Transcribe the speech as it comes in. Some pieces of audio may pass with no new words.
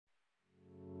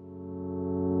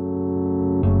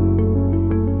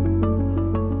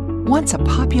Once a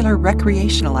popular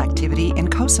recreational activity in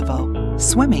Kosovo,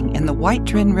 swimming in the White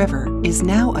Drin River is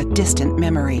now a distant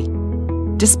memory.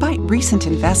 Despite recent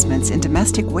investments in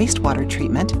domestic wastewater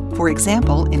treatment, for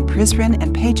example in Prizren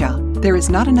and Peja, there is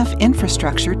not enough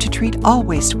infrastructure to treat all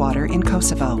wastewater in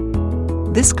Kosovo.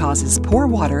 This causes poor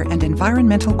water and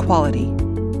environmental quality.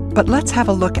 But let's have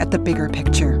a look at the bigger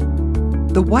picture.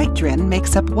 The White Drin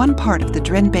makes up one part of the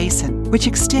Drin Basin, which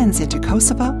extends into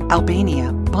Kosovo,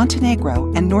 Albania,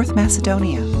 Montenegro, and North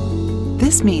Macedonia.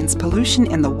 This means pollution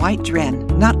in the White Drin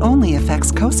not only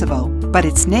affects Kosovo, but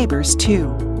its neighbors too.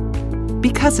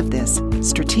 Because of this,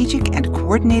 strategic and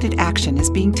coordinated action is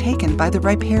being taken by the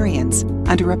riparians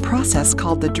under a process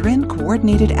called the Drin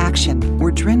Coordinated Action,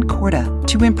 or Drin Korda,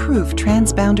 to improve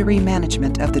transboundary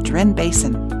management of the Drin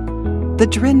Basin. The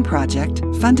Drin Project,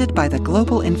 funded by the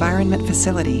Global Environment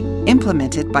Facility,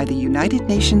 implemented by the United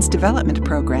Nations Development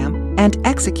Program, and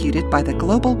executed by the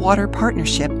Global Water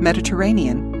Partnership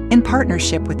Mediterranean, in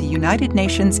partnership with the United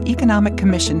Nations Economic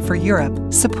Commission for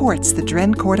Europe, supports the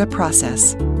Drin Korda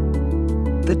process.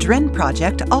 The Drin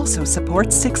Project also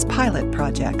supports 6 pilot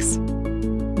projects.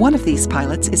 One of these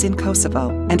pilots is in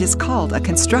Kosovo and is called a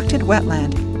Constructed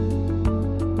Wetland.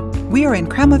 We are in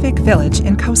Kramovic village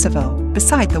in Kosovo,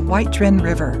 beside the White Drin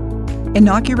River.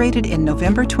 Inaugurated in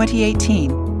November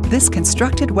 2018, this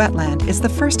constructed wetland is the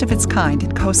first of its kind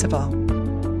in Kosovo.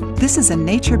 This is a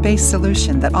nature-based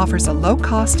solution that offers a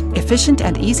low-cost, efficient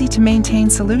and easy-to-maintain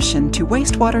solution to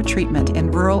wastewater treatment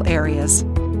in rural areas.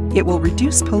 It will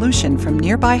reduce pollution from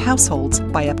nearby households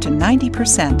by up to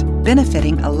 90%,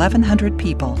 benefiting 1,100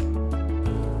 people.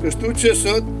 Kështu që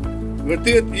sot,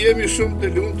 vërtet jemi shumë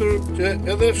të lumtur që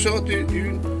edhe fshati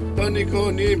ynë tani ka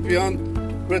një implant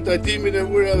për trajtimin e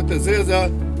ujrave të zeza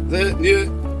dhe një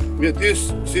mjedis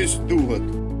siç duhet.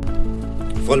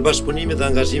 Fal bashkëpunimit dhe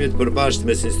angazhimit përbashkët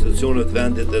mes institucioneve të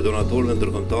vendit dhe donatorëve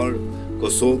ndërkombëtar,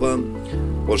 Kosova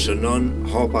po shënon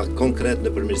hapa konkret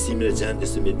në përmirësimin e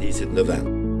gjendjes së mjedisit në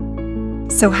vend.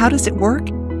 So how does it work?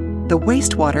 The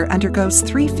wastewater undergoes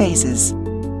 3 phases.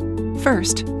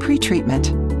 First,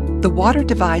 pre-treatment. The water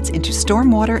divides into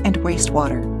stormwater and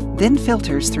wastewater, then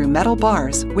filters through metal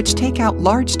bars which take out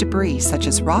large debris such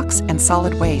as rocks and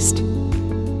solid waste.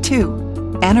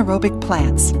 2. Anaerobic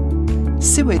plants.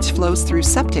 Sewage flows through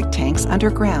septic tanks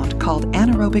underground called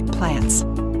anaerobic plants.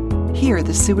 Here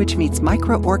the sewage meets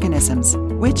microorganisms,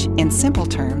 which, in simple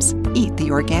terms, eat the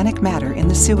organic matter in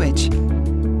the sewage.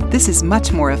 This is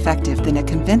much more effective than a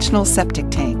conventional septic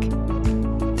tank.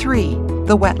 3.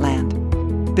 The wetland.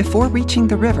 Before reaching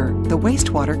the river, the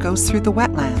wastewater goes through the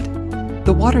wetland.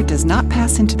 The water does not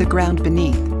pass into the ground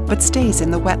beneath, but stays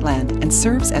in the wetland and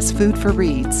serves as food for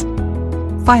reeds.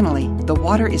 Finally, the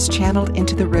water is channeled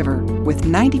into the river with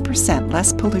 90%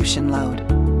 less pollution load.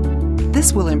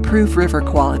 This will improve river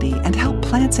quality and help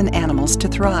plants and animals to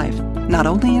thrive, not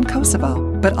only in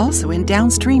Kosovo, but also in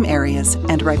downstream areas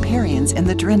and riparians in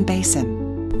the Drin Basin.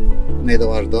 Ne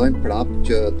do vazhdojmë prapë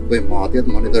që të bëjmë matjet,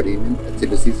 monitorimin e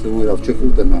cilësisë së ujrave që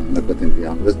futen në këtë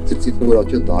implant dhe cilësisë së ujrave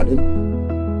që dalin.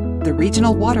 The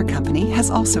regional water company has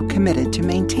also committed to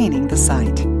maintaining the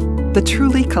site. The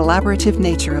truly collaborative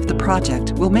nature of the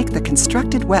project will make the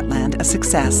constructed wetland a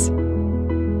success.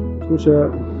 Kështu që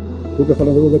duke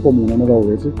falendëruar dhe komunën e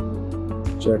Vallëvecit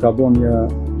që ka bërë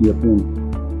një punë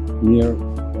mirë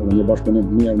dhe një bashkëpunim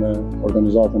mirë me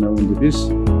organizatën e UNDP-s.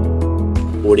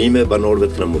 Urime banorëve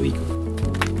të Kramovikut.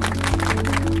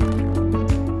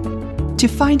 To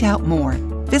find out more,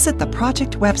 visit the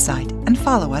project website and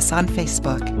follow us on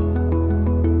Facebook.